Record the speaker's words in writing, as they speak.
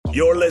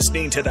You're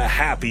listening to the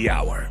Happy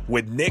Hour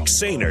with Nick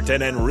Sainert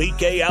and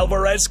Enrique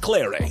Alvarez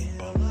Clary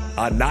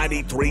on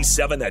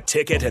 93.7 The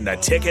Ticket and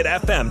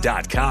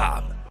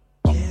theticketfm.com.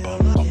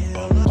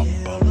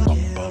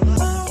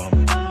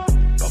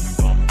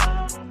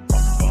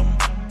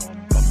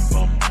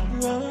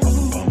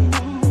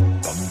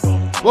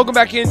 Welcome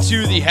back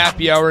into the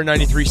Happy Hour,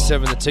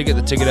 93.7 The Ticket,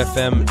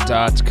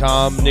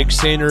 theticketfm.com. Nick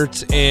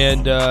Sainert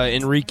and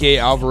Enrique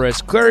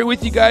Alvarez Clary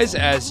with you guys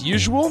as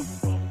usual.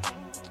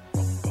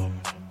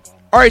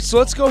 All right, so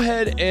let's go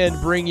ahead and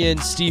bring in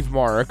Steve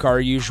Marek, our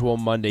usual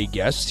Monday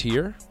guest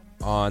here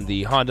on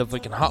the Honda of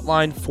Lincoln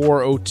Hotline,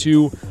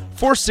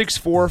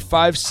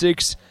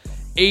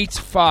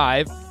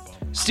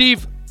 402-464-5685.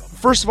 Steve,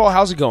 first of all,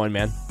 how's it going,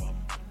 man?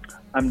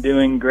 I'm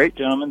doing great,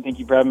 gentlemen. Thank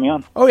you for having me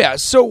on. Oh, yeah.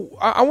 So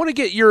I want to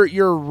get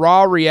your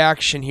raw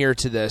reaction here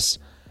to this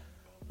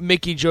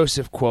Mickey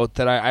Joseph quote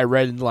that I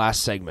read in the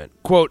last segment.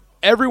 Quote,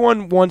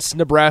 "Everyone wants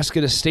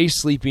Nebraska to stay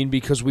sleeping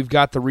because we've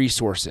got the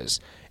resources,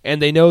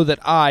 and they know that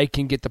I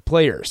can get the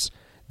players.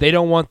 They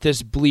don't want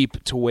this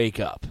bleep to wake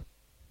up."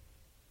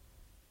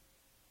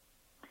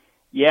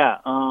 Yeah,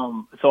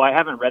 so I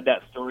haven't read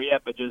that story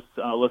yet, but just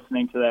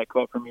listening to that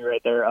quote from you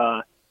right there,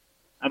 I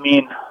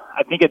think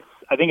it's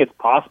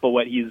possible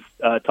what he's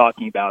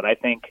talking about. I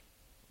think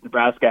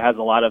Nebraska has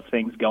a lot of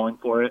things going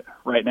for it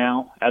right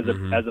now as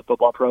a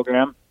football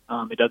program.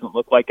 It doesn't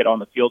look like it on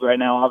the field right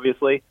now,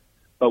 obviously,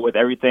 but with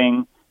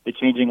everything, the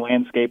changing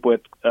landscape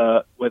with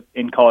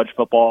in college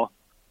football,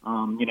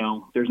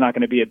 there's not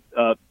going to be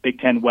a Big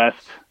Ten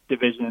West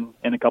division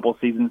in a couple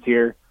seasons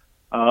here.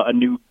 A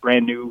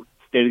brand new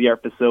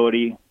state-of-the-art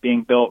facility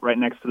being built right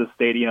next to the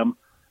stadium.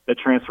 The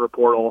transfer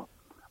portal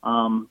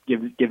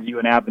gives you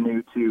an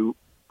avenue to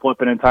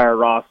flip an entire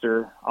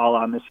roster, a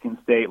la Michigan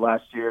State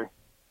last year,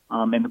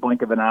 in the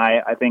blink of an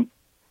eye. I think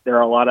there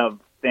are a lot of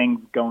things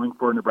going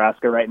for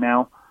Nebraska right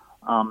now,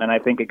 and I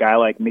think a guy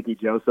like Mickey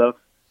Joseph,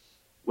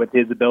 with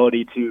his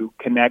ability to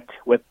connect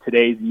with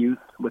today's youth,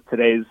 with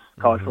today's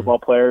college football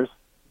players,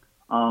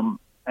 and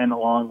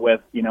along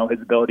with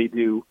his ability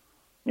to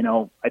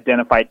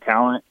identify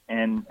talent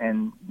and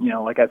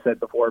like I said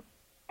before,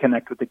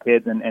 connect with the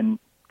kids and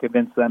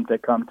convince them to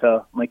come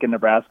to Lincoln,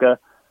 Nebraska.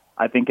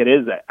 I think it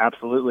is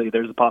absolutely.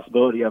 There's a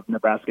possibility of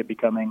Nebraska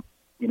becoming,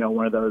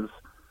 one of those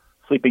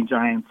sleeping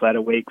giants that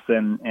awakes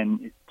and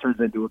it turns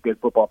into a good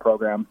football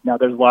program. Now,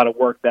 there's a lot of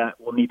work that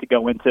will need to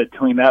go into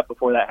doing that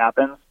before that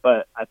happens,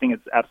 but I think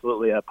it's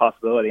absolutely a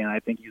possibility, and I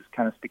think he's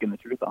kind of speaking the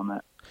truth on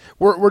that.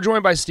 We're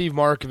joined by Steve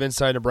Marek of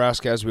Inside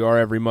Nebraska, as we are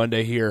every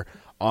Monday here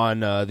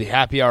on the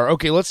Happy Hour.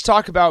 Okay, let's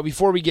talk about,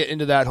 before we get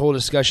into that whole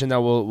discussion that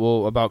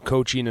we'll about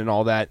coaching and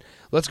all that,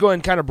 let's go ahead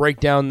and kind of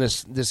break down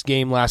this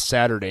game last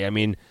Saturday. I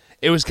mean,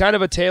 it was kind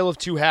of a tale of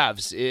two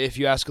halves. If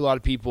you ask a lot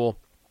of people,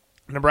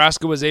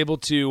 Nebraska was able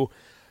to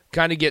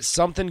kind of get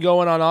something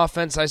going on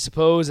offense, I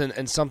suppose,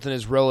 and something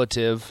is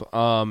relative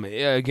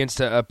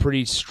against a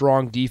pretty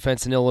strong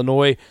defense in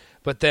Illinois.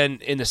 But then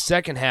in the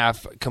second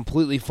half,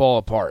 completely fall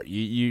apart.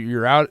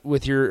 You're out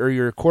with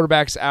your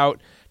quarterback's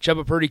out.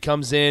 Chubba Purdy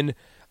comes in.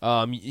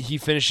 He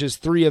finishes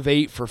 3 of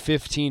 8 for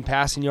 15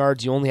 passing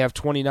yards. You only have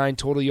 29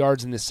 total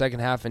yards in the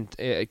second half and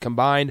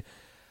combined.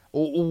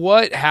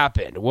 What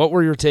happened? What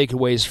were your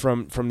takeaways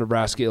from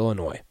Nebraska,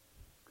 Illinois?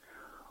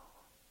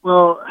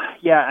 Well,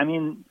 yeah, I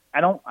mean,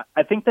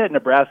 I think that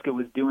Nebraska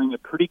was doing a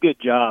pretty good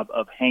job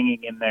of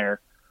hanging in there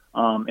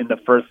in the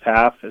first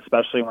half,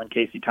 especially when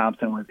Casey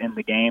Thompson was in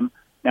the game.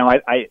 Now,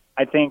 I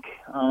think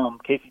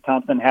Casey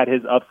Thompson had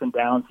his ups and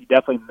downs. He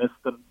definitely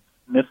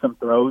missed some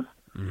throws.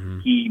 Mm-hmm.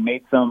 He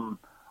made some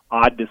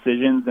odd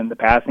decisions in the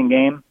passing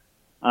game.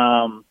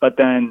 But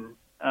then,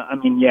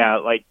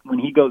 like when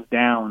he goes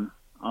down,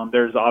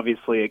 there's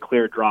obviously a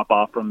clear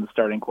drop-off from the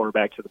starting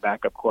quarterback to the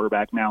backup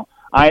quarterback. Now,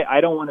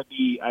 I don't want to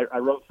be – I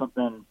wrote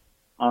something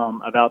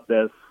about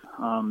this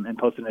and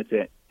posted it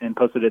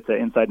to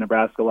Inside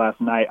Nebraska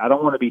last night. I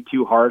don't want to be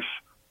too harsh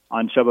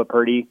on Chubba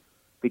Purdy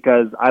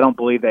because I don't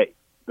believe that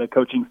the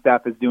coaching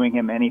staff is doing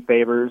him any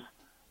favors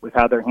with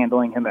how they're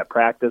handling him at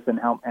practice and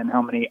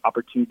how many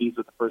opportunities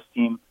with the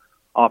first-team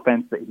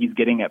offense that he's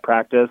getting at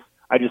practice.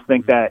 I just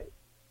think that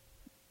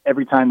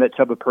every time that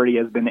Chubba Purdy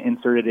has been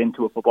inserted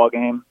into a football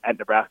game at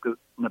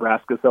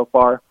Nebraska so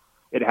far,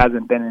 it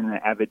hasn't been in an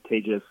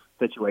advantageous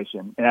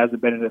situation. It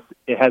hasn't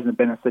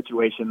been a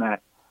situation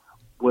that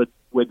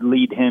would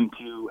lead him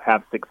to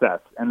have success,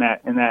 and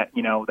that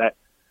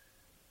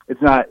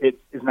it's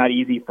not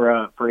easy for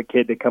a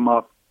kid to come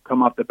off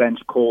the bench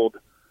cold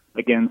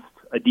against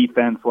a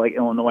defense like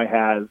Illinois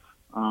has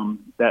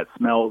that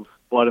smells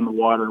blood in the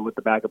water with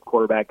the backup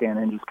quarterback in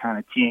and just kind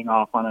of teeing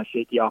off on a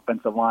shaky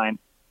offensive line.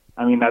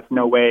 I mean, that's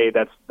no way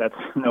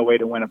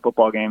to win a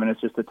football game, and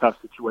it's just a tough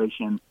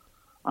situation.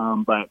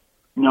 But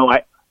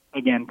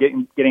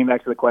getting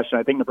back to the question,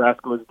 I think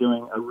Nebraska was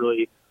doing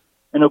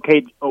an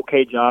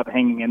okay job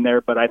hanging in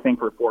there. But I think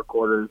for 4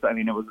 quarters, I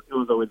mean, it was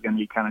always going to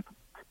be kind of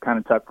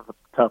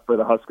tough for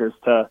the Huskers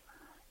to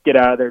get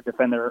out of there,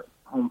 defend their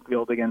home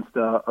field against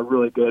a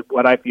really good,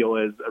 what I feel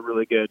is a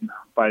really good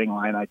Fighting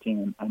Illini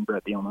team and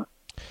Brett Bielema.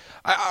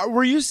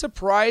 Were you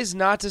surprised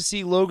not to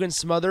see Logan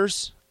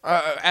Smothers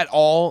at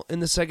all in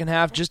the second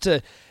half, just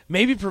to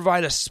maybe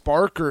provide a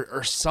spark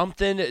or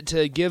something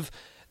to give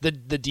the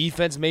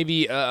defense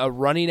maybe a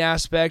running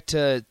aspect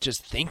to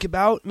just think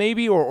about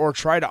maybe or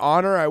try to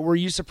honor? Were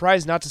you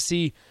surprised not to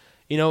see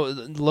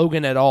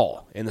Logan at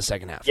all in the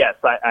second half? Yes,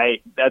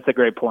 I that's a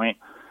great point.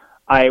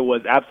 I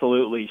was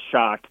absolutely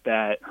shocked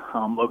that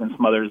Logan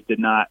Smothers did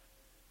not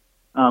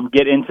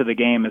get into the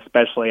game,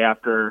 especially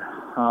after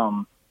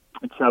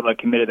Chuba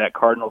committed that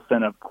cardinal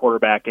sin of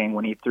quarterbacking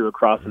when he threw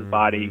across his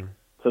body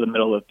to the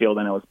middle of the field,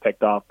 and it was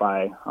picked off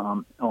by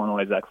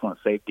Illinois' excellent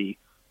safety,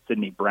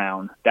 Sidney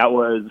Brown. That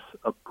was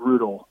a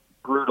brutal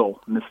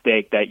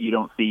mistake that you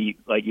don't see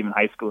like even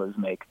high schoolers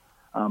make,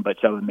 but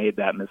Chuba made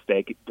that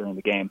mistake during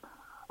the game.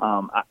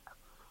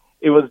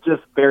 It was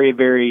just very,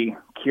 very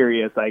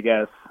curious, I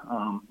guess.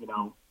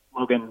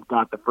 Logan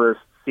got the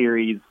first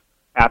series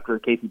after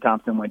Casey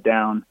Thompson went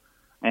down,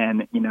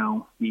 and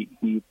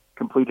he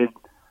completed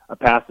a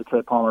pass to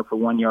Trey Palmer for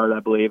 1 yard, I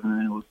believe, and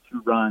then it was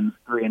 2 runs,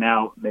 3 and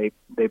out. They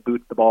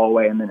boot the ball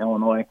away, and then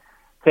Illinois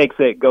takes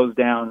it, goes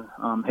down,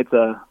 hits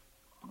a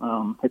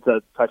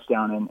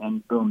touchdown,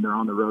 and boom, they're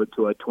on the road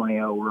to a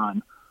 20-0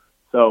 run.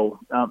 So,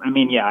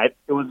 it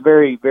was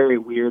very, very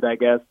weird, I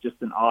guess, just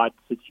an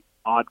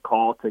odd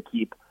call to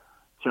keep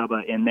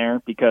Chuba in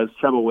there because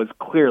Chuba was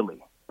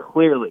clearly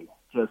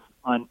just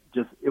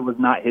it was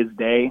not his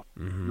day.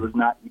 Mm-hmm.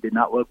 He did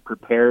not look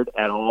prepared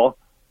at all.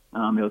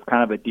 It was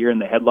kind of a deer in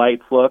the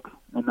headlights look,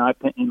 in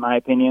my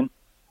opinion.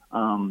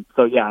 I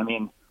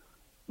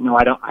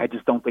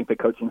just don't think the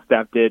coaching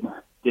staff did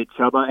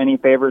Chuba any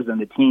favors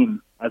and the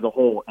team as a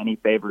whole any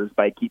favors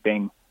by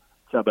keeping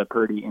Chuba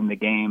Purdy in the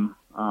game,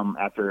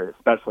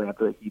 especially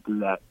after he threw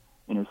that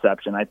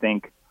interception. I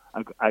think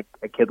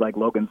a kid like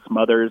Logan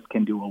Smothers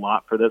can do a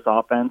lot for this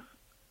offense.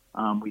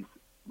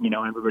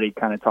 Everybody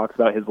kind of talks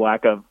about his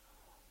lack of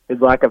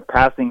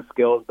passing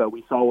skills, but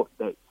we saw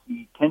that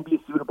he can be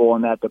suitable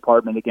in that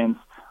department against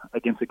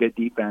a good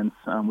defense.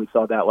 We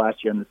saw that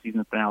last year in the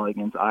season finale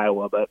against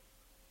Iowa. But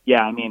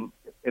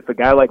if a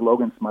guy like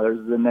Logan Smothers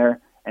is in there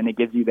and it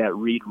gives you that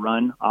read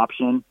run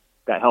option,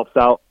 that helps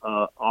out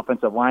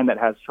offensive line that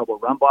has trouble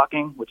run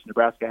blocking, which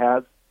Nebraska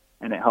has,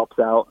 and it helps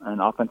out an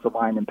offensive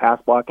line in pass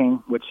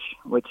blocking, which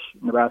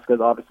Nebraska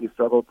has obviously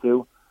struggled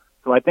to.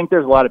 So I think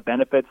there's a lot of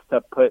benefits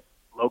to put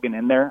Logan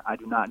in there. I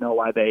do not know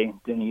why they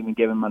didn't even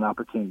give him an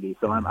opportunity.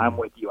 So I'm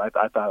with you. I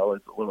thought it was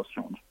a little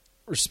strange.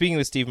 We're speaking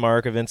with Steve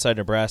Mark of Inside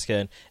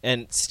Nebraska,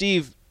 and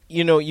Steve,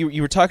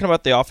 you were talking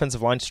about the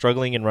offensive line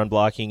struggling in run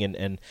blocking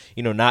and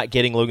not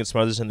getting Logan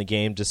Smothers in the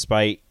game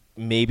despite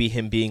maybe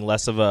him being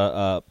less of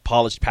a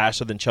polished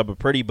passer than Chuba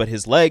Purdy, but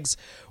his legs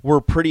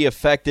were pretty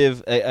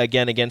effective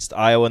again against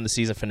Iowa in the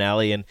season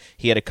finale, and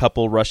he had a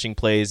couple rushing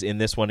plays in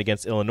this one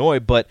against Illinois.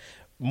 But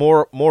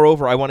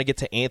moreover, I want to get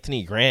to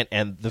Anthony Grant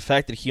and the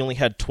fact that he only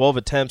had 12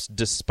 attempts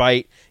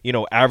despite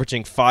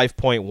averaging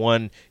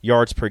 5.1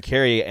 yards per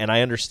carry. And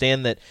I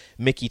understand that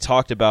Mickey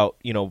talked about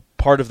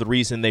part of the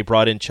reason they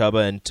brought in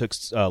Chuba and took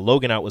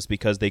Logan out was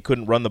because they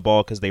couldn't run the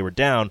ball because they were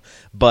down,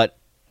 but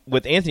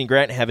with Anthony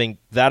Grant having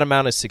that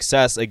amount of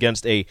success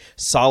against a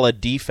solid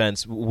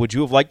defense, would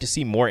you have liked to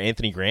see more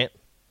Anthony Grant?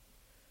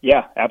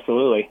 Yeah,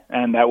 absolutely,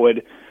 and that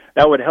would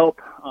help.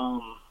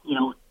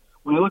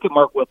 When you look at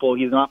Mark Whipple,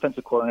 he's an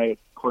offensive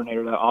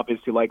coordinator that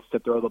obviously likes to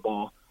throw the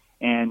ball,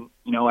 and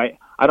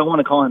I don't want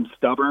to call him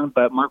stubborn,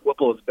 but Mark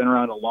Whipple has been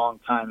around a long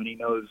time and he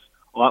knows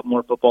a lot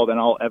more football than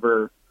I'll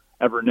ever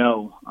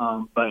know.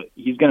 But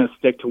he's going to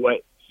stick to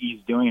what he's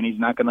doing, and he's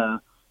not going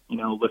to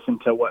listen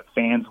to what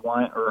fans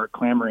want or are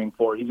clamoring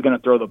for. He's going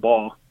to throw the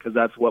ball because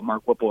that's what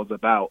Mark Whipple is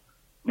about.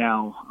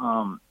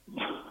 Now,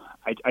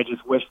 I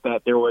just wish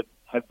that there would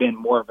have been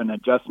more of an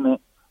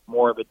adjustment,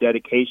 more of a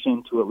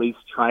dedication to at least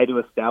try to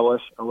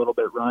establish a little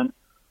bit run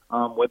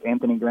with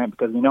Anthony Grant,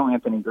 because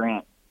Anthony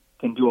Grant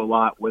can do a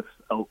lot with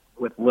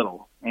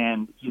little,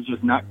 and he's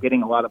just not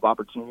getting a lot of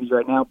opportunities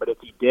right now. But if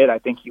he did, I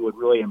think he would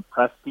really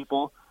impress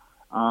people.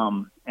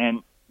 I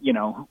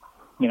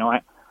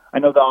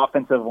know the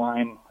offensive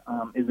line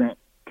isn't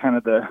kind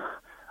of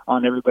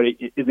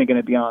isn't going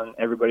to be on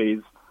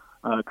everybody's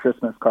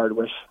Christmas card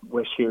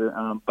wish here.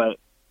 But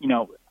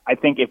I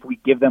think if we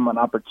give them an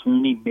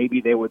opportunity,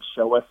 maybe they would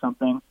show us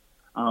something.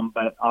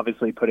 But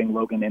obviously putting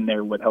Logan in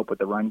there would help with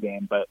the run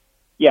game. But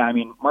yeah,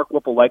 Mark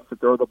Whipple likes to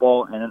throw the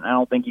ball, and I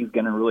don't think he's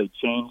going to really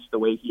change the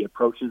way he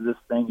approaches this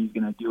thing. He's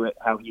going to do it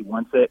how he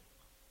wants it.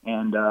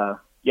 And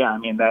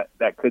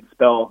that could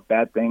spell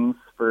bad things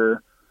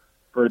for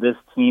this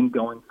team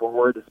going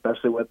forward,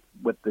 especially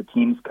with the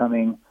teams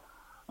coming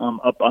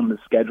up on the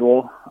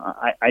schedule.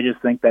 I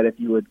just think that if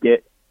you would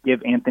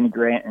give Anthony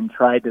Grant and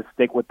try to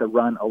stick with the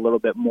run a little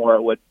bit more,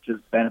 it would just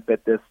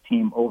benefit this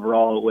team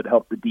overall. It would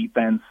help the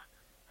defense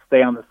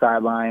stay on the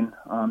sideline,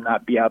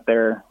 not be out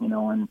there,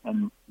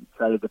 and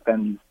try to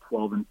defend these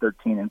 12 and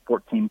 13 and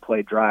 14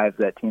 play drives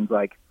that teams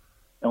like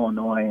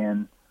Illinois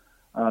and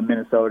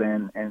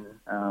Minnesota and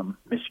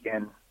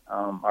Michigan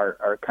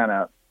are kind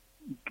of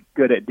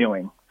good at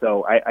doing.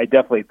 So I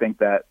definitely think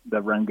that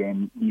the run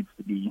game needs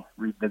to be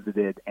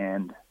revisited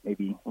and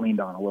maybe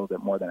leaned on a little bit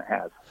more than it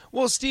has.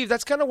 Well, Steve,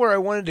 that's kind of where I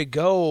wanted to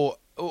go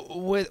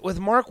with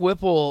Mark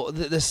Whipple.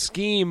 The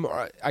scheme,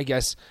 I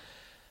guess,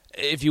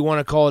 if you want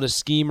to call it a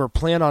scheme or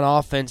plan on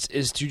offense,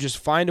 is to just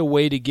find a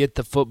way to get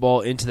the football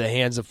into the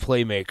hands of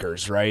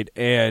playmakers, right?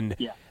 And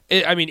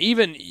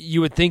even you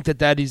would think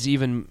that is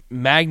even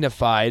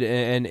magnified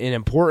in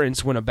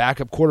importance when a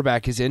backup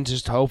quarterback is in,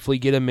 just to hopefully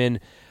get him in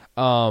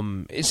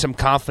some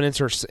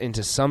confidence or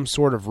into some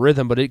sort of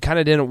rhythm, but it kind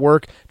of didn't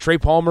work. Trey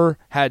Palmer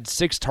had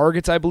 6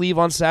 targets, I believe,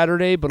 on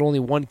Saturday, but only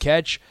 1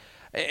 catch.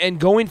 And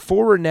going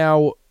forward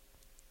now,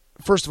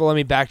 first of all, let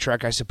me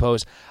backtrack, I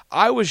suppose.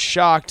 I was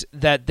shocked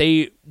that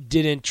they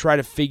didn't try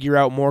to figure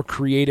out more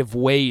creative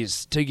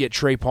ways to get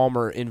Trey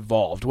Palmer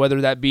involved,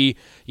 whether that be,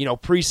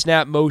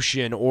 pre-snap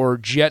motion or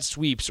jet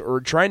sweeps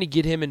or trying to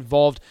get him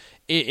involved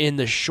in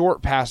the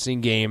short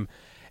passing game.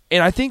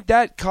 And I think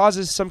that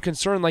causes some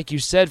concern, like you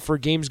said, for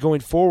games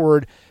going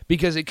forward,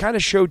 because it kind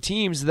of showed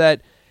teams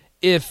that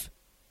if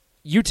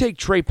you take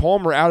Trey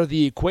Palmer out of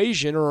the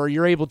equation, or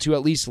you're able to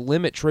at least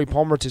limit Trey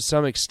Palmer to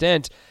some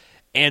extent,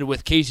 and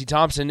with Casey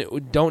Thompson,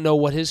 don't know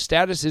what his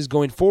status is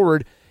going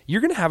forward,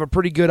 you're going to have a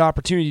pretty good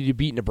opportunity to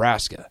beat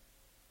Nebraska.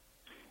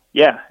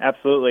 Yeah,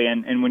 absolutely.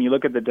 And when you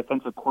look at the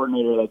defensive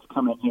coordinator that's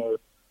coming here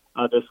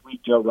this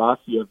week, Joe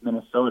Rossi of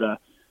Minnesota,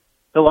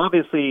 he'll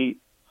obviously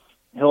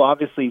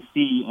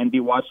see and be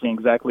watching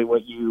exactly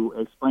what you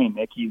explained,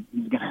 Nick. He's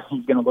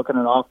gonna look at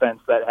an offense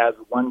that has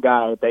one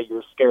guy that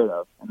you're scared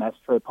of, and that's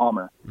Trey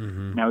Palmer.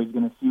 Mm-hmm. Now he's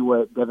gonna see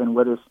what Devin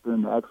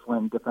Witherspoon, the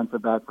excellent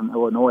defensive back from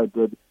Illinois,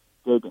 did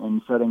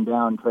in shutting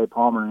down Trey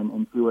Palmer,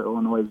 and see what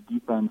Illinois'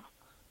 defense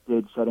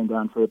did shutting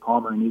down Trey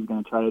Palmer, and he's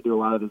gonna try to do a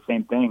lot of the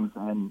same things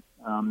and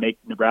make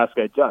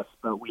Nebraska adjust.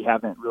 But we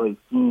haven't really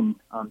seen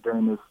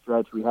during this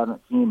stretch. We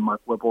haven't seen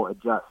Mark Whipple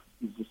adjust.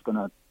 He's just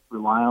gonna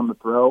rely on the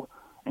throw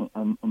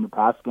and in the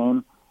pass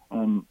game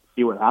and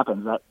see what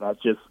happens.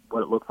 That's just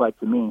what it looks like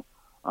to me.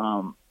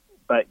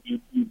 But you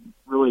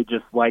really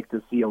just like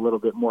to see a little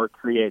bit more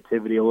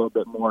creativity, a little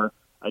bit more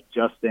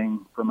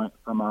adjusting from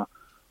a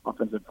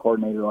offensive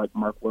coordinator like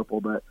Mark Whipple.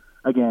 But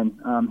again,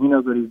 he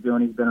knows what he's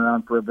doing. He's been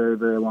around for a very,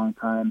 very long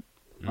time.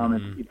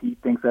 If he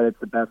thinks that it's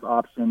the best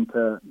option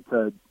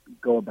to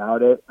go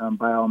about it,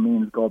 by all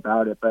means, go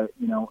about it. But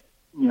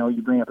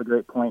you bring up a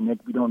great point, Nick.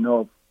 We don't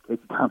know if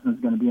Casey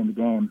Thompson's going to be in the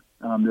game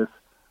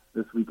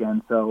this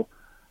weekend. So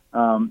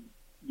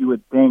you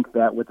would think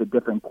that with a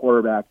different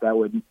quarterback, that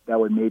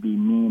would maybe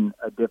mean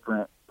a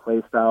different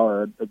play style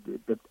or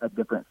a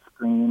different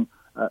screen,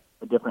 a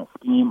different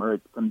scheme, or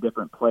some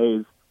different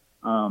plays.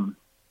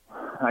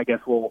 I guess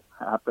we'll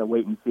have to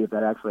wait and see if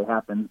that actually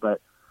happens.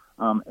 But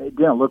it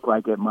didn't look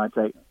like it much.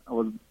 I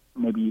would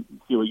maybe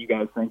see what you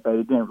guys think, but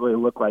it didn't really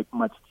look like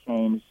much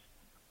change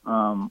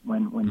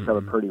when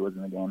Trevor Purdy was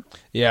in the game.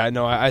 Yeah,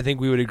 no, I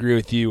think we would agree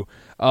with you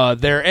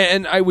there.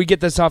 And we get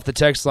this off the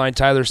text line.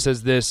 Tyler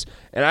says this,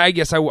 and I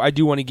guess I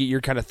do want to get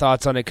your kind of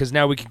thoughts on it, because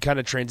now we can kind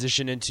of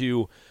transition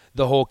into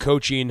the whole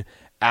coaching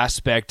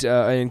aspect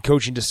and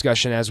coaching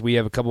discussion as we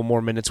have a couple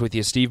more minutes with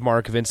you. Steve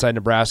Mark of Inside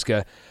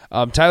Nebraska.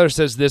 Tyler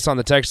says this on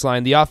the text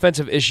line: the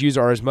offensive issues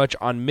are as much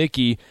on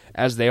Mickey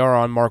as they are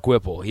on Mark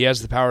Whipple. He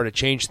has the power to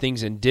change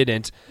things and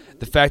didn't.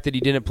 The fact that he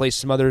didn't play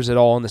Smothers at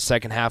all in the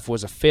second half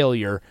was a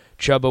failure.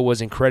 Chubba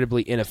was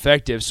incredibly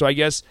ineffective. So I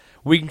guess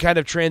we can kind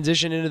of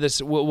transition into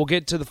this. We'll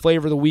get to the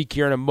flavor of the week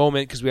here in a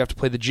moment, because we have to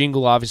play the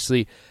jingle,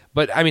 obviously.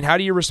 But, I mean, how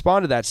do you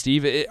respond to that,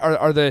 Steve?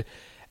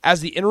 As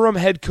the interim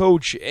head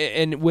coach,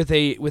 and with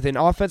an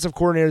offensive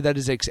coordinator that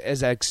is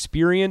as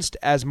experienced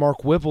as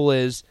Mark Whipple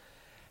is,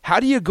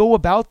 how do you go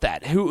about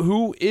that?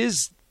 Who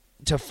is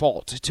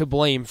to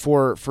blame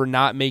for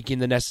not making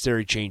the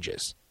necessary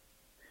changes?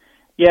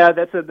 Yeah,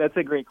 that's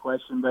a great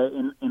question, but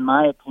in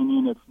my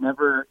opinion, it's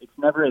never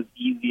as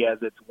easy as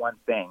it's one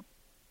thing.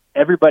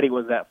 Everybody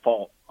was at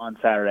fault on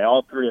Saturday,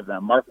 all three of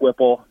them: Mark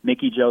Whipple,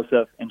 Mickey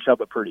Joseph, and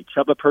Chubba Purdy.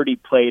 Chubba Purdy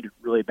played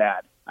really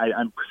bad.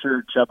 I'm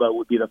sure Chubba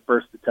would be the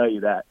first to tell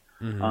you that.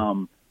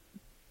 Mm-hmm.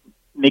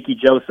 Mickey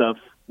Joseph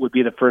would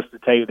be the first to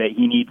tell you that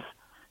he needs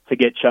to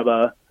get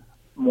Chubba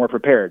more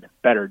prepared,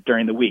 better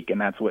during the week,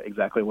 and that's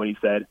exactly what he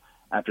said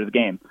after the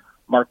game.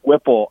 Mark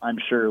Whipple, I'm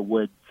sure,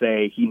 would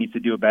say he needs to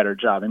do a better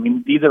job. I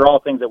mean, these are all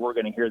things that we're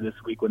going to hear this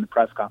week when the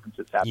press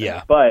conferences happen.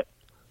 Yeah. But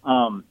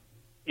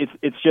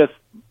it's just,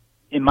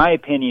 in my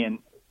opinion,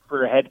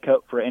 for an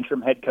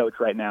interim head coach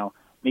right now,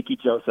 Mickey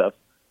Joseph,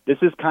 this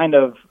is kind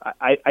of,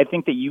 I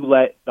think that you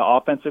let the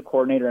offensive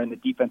coordinator and the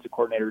defensive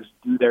coordinators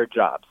do their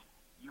jobs.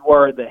 You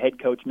are the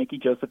head coach. Mickey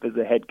Joseph is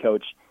the head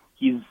coach.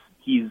 He's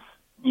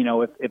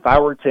if I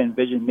were to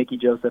envision Mickey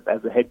Joseph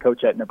as the head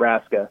coach at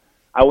Nebraska,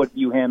 I would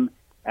view him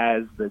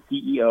as the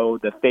CEO,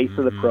 the face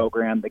of the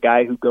program, the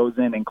guy who goes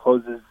in and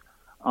closes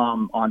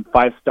on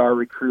 5-star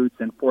recruits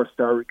and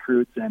 4-star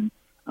recruits, and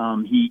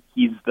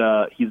he's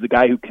the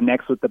guy who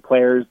connects with the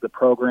players, the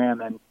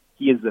program, and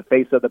he is the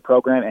face of the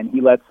program, and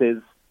he lets his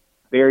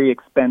very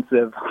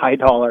expensive,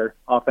 high-dollar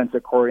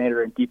offensive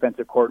coordinator and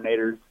defensive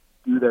coordinators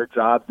do their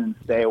jobs and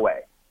stay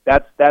away.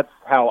 That's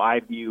how I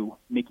view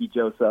Mickey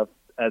Joseph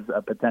as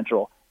a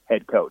potential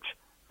head coach.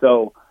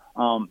 So,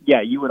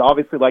 you would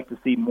obviously like to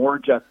see more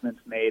adjustments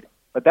made,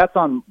 but that's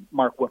on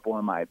Mark Whipple,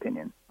 in my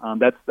opinion.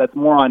 That's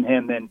more on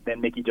him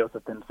than Mickey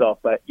Joseph himself.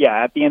 But,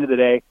 at the end of the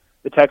day,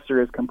 the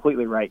texter is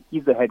completely right.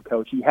 He's the head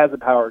coach. He has the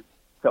power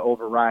to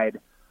override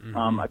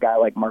a guy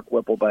like Mark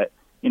Whipple. But,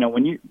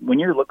 when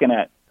you're looking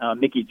at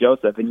Mickey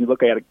Joseph and you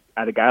look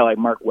at a guy like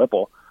Mark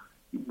Whipple,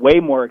 way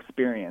more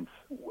experience,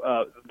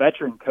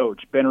 veteran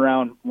coach, been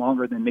around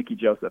longer than Mickey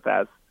Joseph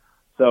has.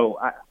 So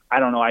I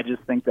don't know. I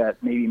just think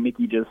that maybe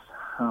Mickey just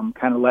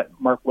kind of let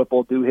Mark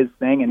Whipple do his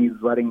thing, and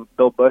he's letting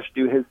Bill Busch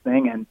do his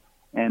thing, and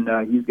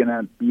he's going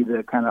to be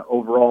the kind of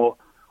overall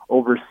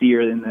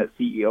overseer and the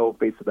CEO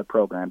face of the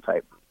program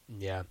type.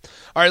 Yeah.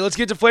 All right, let's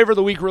get to Flavor of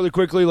the Week really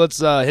quickly. Let's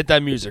hit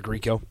that music,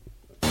 Rico.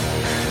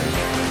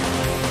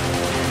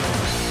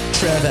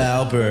 Trev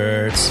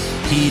Alberts,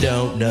 he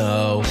don't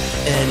know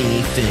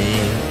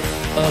anything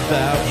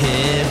about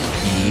him.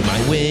 He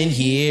might win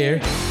here,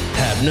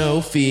 have no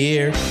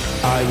fear.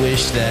 I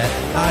wish that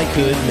I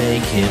could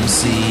make him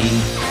see.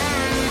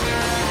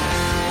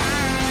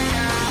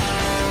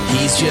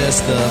 He's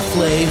just the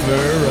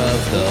flavor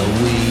of the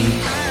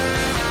week.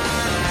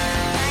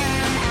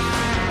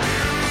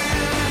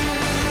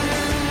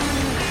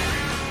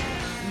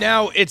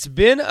 Now, it's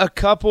been a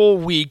couple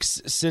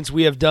weeks since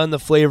we have done the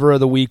Flavor of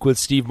the Week with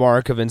Steve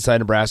Mark of Inside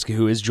Nebraska,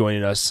 who is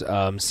joining us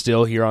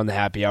still here on the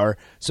Happy Hour.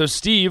 So,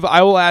 Steve,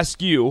 I will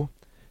ask you,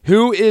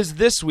 who is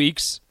this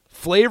week's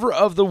Flavor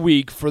of the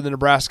Week for the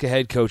Nebraska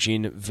head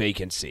coaching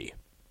vacancy?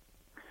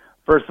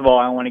 First of all,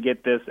 I want to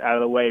get this out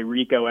of the way.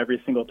 Rico,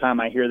 every single time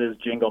I hear this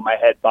jingle, my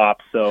head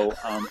bops, so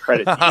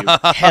credit to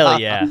you.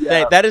 Hell yeah.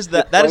 That is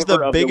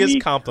the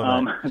biggest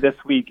compliment. This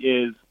week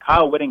is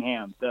Kyle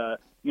Whittingham, the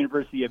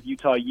University of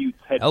Utah Utes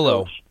head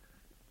coach.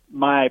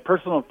 My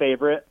personal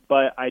favorite,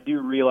 but I do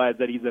realize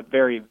that he's a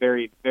very,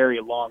 very, very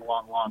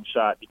long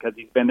shot because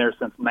he's been there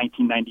since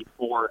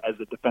 1994 as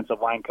a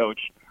defensive line coach.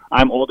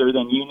 I'm older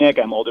than you, Nick.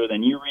 I'm older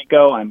than you,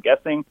 Rico, I'm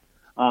guessing.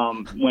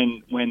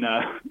 When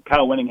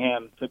Kyle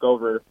Whittingham took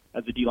over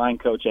as a D-line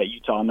coach at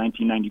Utah in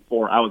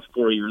 1994, I was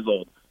 4 years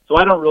old. So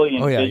I don't really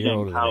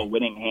envision Kyle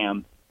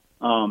Whittingham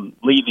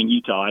leaving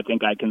Utah. I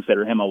think I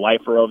consider him a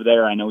lifer over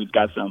there. I know he's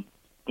got some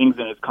things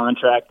in his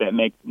contract that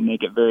make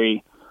it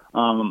very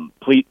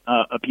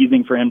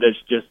appeasing for him to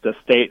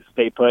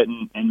stay put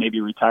and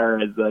maybe retire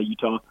as a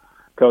Utah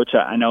coach.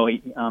 I know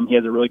he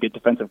has a really good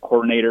defensive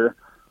coordinator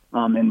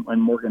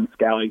and Morgan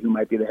Scalley, who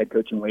might be the head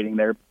coach in waiting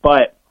there.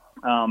 But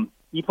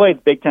he plays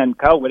Big Ten.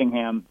 Kyle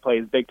Whittingham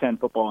plays Big Ten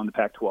football in the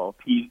Pac-12.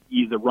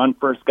 He's a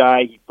run-first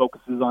guy. He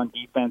focuses on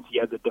defense. He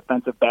has a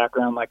defensive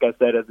background, like I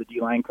said, as a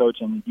D-line coach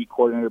and a D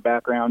coordinator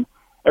background.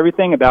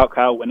 Everything about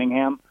Kyle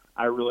Whittingham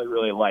I really,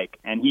 really like.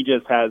 And he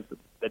just has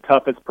the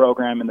toughest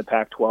program in the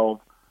Pac-12.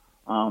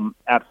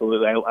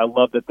 Absolutely. I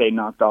love that they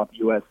knocked off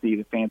USC,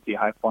 the fancy,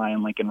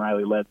 high-flying Lincoln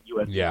Riley-led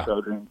USC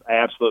Trojans. I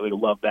absolutely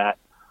love that.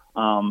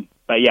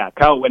 But,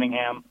 Kyle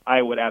Whittingham,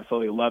 I would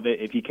absolutely love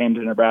it if he came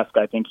to Nebraska.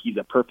 I think he's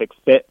a perfect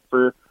fit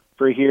for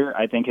here.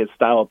 I think his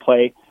style of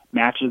play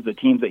matches the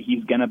teams that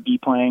he's going to be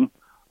playing.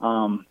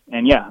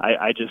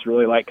 I just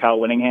really like Kyle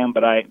Whittingham,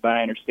 but I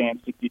understand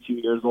 62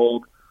 years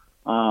old,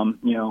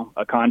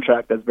 a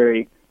contract that's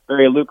very,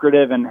 very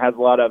lucrative and has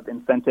a lot of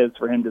incentives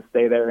for him to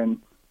stay there in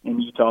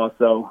Utah.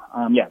 So,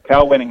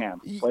 Kyle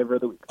Whittingham, Flavor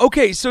of the Week.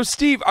 Okay, so,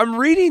 Steve, I'm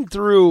reading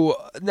through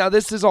 – now,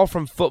 this is all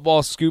from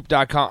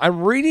footballscoop.com.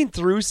 I'm reading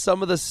through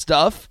some of the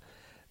stuff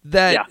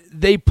that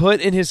they put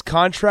in his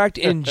contract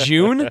in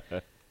June.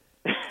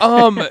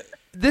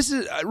 This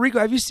is Rico,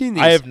 have you seen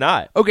these? I have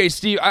not. Okay,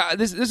 Steve,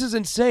 this is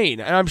insane,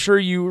 and I'm sure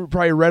you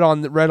probably read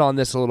on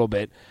this a little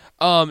bit.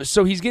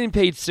 So he's getting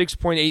paid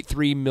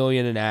 $6.83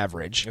 million in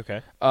average.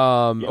 Okay.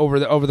 Over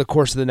the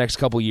course of the next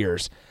couple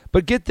years.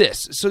 But get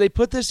this. So they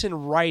put this in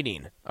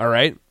writing, all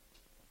right?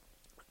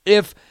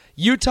 If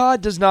Utah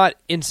does not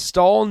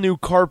install new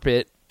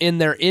carpet in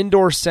their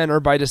indoor center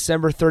by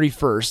December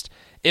 31st,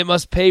 it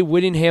must pay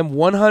Whittingham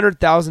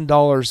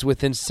 $100,000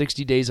 within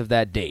 60 days of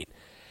that date.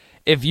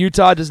 If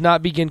Utah does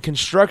not begin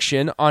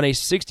construction on a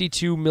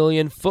 $62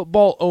 million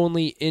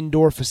football-only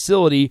indoor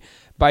facility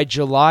by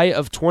July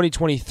of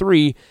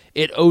 2023,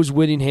 it owes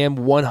Whittingham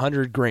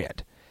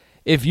 $100,000.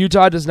 If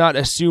Utah does not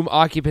assume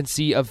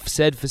occupancy of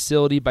said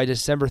facility by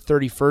December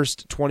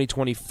 31st,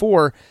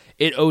 2024,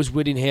 it owes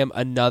Whittingham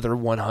another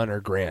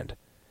 $100,000.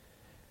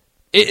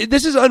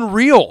 This is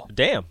unreal.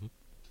 Damn.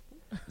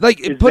 Like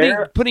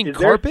putting is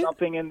carpet. There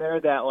something in there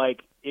that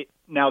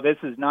now this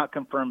is not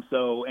confirmed,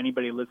 so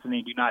anybody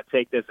listening, do not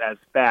take this as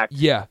fact.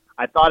 Yeah.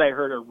 I thought I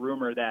heard a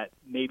rumor that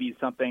maybe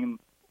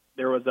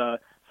there was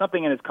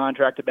something in his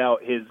contract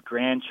about his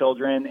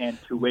grandchildren and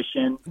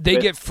tuition. They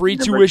get free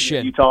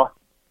tuition. Utah.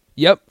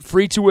 Yep,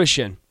 free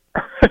tuition.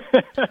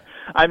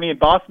 I mean,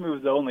 boss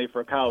moves only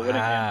for Kyle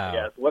Whittingham.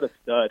 Yes, what a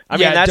stud. I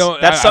mean,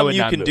 that's something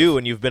you can do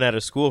when you've been at a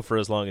school for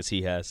as long as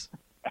he has.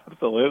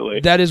 Absolutely.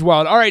 That is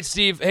wild. All right,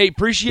 Steve. Hey,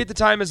 appreciate the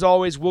time as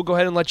always. We'll go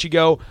ahead and let you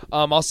go.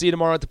 I'll see you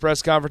tomorrow at the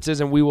press conferences,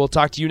 and we will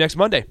talk to you next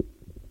Monday.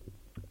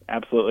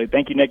 Absolutely.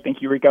 Thank you, Nick.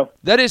 Thank you, Rico.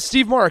 That is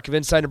Steve Mark of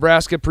Inside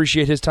Nebraska.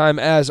 Appreciate his time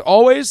as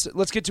always.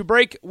 Let's get to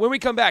break. When we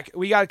come back,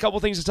 we got a couple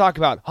things to talk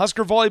about.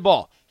 Husker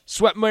volleyball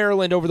swept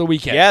Maryland over the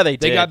weekend. Yeah, they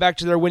did. They got back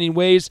to their winning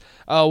ways.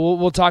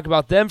 We'll talk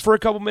about them for a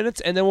couple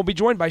minutes, and then we'll be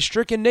joined by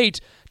Strick and Nate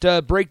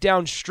to break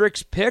down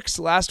Strick's picks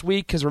last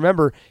week, because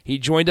remember, he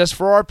joined us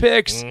for our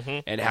picks.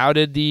 And how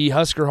did the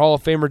Husker Hall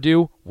of Famer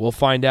do? We'll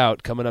find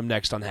out coming up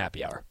next on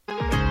Happy Hour.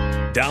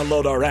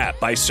 Download our app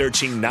by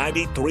searching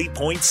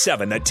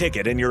 93.7 The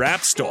Ticket in your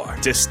app store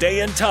to stay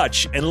in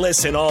touch and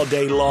listen all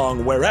day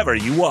long wherever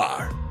you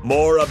are.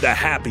 More of the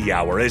Happy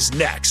Hour is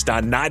next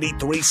on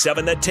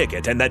 93.7 The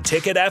Ticket and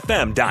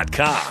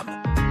theticketfm.com.